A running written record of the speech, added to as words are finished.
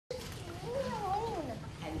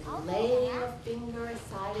laying a finger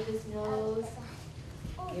aside of his nose,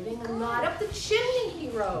 giving a nod up the chimney he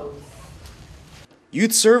rose.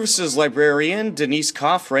 Youth Services librarian Denise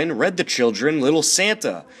Coffrin read the children Little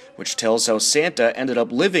Santa, which tells how Santa ended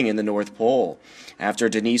up living in the North Pole. After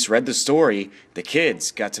Denise read the story, the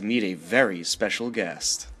kids got to meet a very special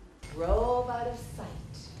guest. Drove out of sight.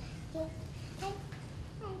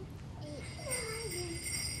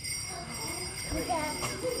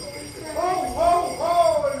 Ho, ho,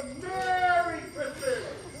 ho, and Merry Christmas!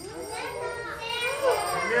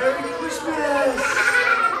 Merry Christmas!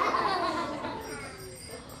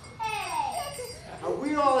 Are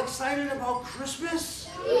we all excited about Christmas?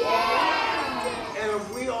 Yeah! And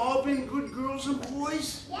have we all been good girls and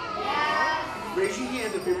boys? Yeah! Raise your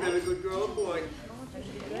hand if you've been a good girl or boy.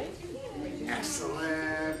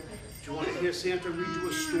 Excellent. Do you want to hear Santa read you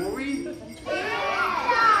a story?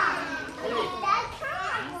 Yeah!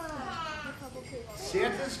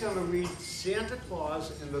 Santa's going to read Santa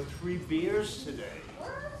Claus and the Three Bears today.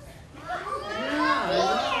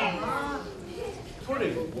 Yeah.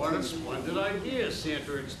 Pudding, what a splendid idea,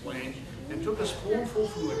 Santa explained, and took a spoonful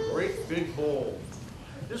from the great big bowl.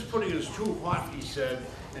 This pudding is too hot, he said,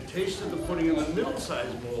 and tasted the pudding in the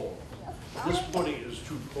middle-sized bowl. This pudding is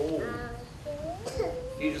too cold.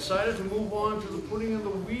 He decided to move on to the pudding in the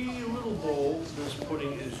wee little bowl. This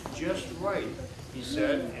pudding is just right, he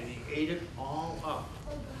said, and he ate it all up.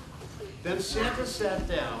 Then Santa sat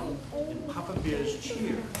down in Papa Bear's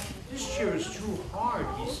chair. This chair is too hard,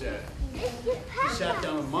 he said. He sat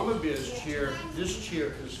down in Mama Bear's chair. This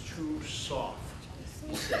chair is too soft,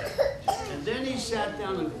 he said. And then he sat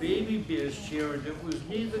down in Baby Bear's chair, and it was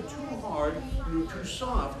neither too hard nor too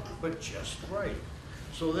soft, but just right.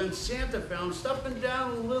 So then Santa bounced up and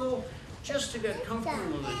down a little just to get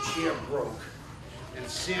comfortable, and the chair broke. And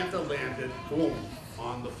Santa landed, boom,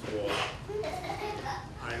 on the floor.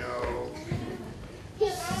 I know.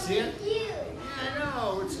 Santa, I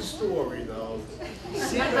know, it's a story though.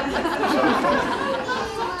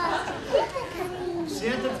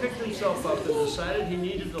 Santa picked himself up and decided he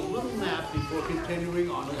needed a little nap before continuing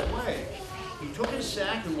on his way. He took his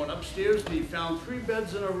sack and went upstairs, and he found 3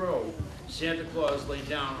 beds in a row. Santa Claus lay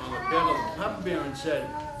down on the bed of Papa Bear and said,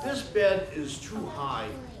 "This bed is too high."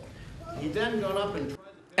 He then got up and tried the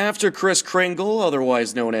bed. After Kris Kringle,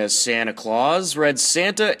 otherwise known as Santa Claus, read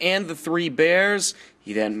Santa and the Three Bears,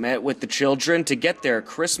 he then met with the children to get their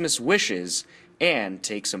Christmas wishes and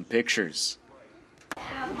take some pictures. Is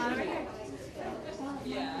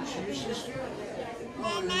she your sister?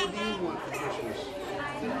 What do you want for Christmas?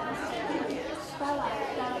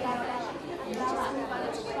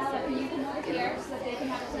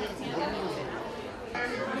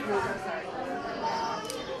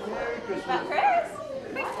 Chris?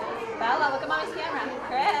 Bella, look at Mommy's camera.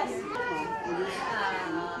 Chris?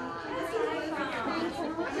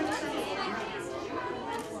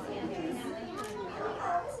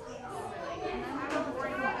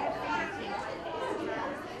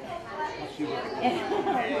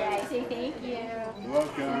 Thank you.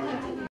 Welcome.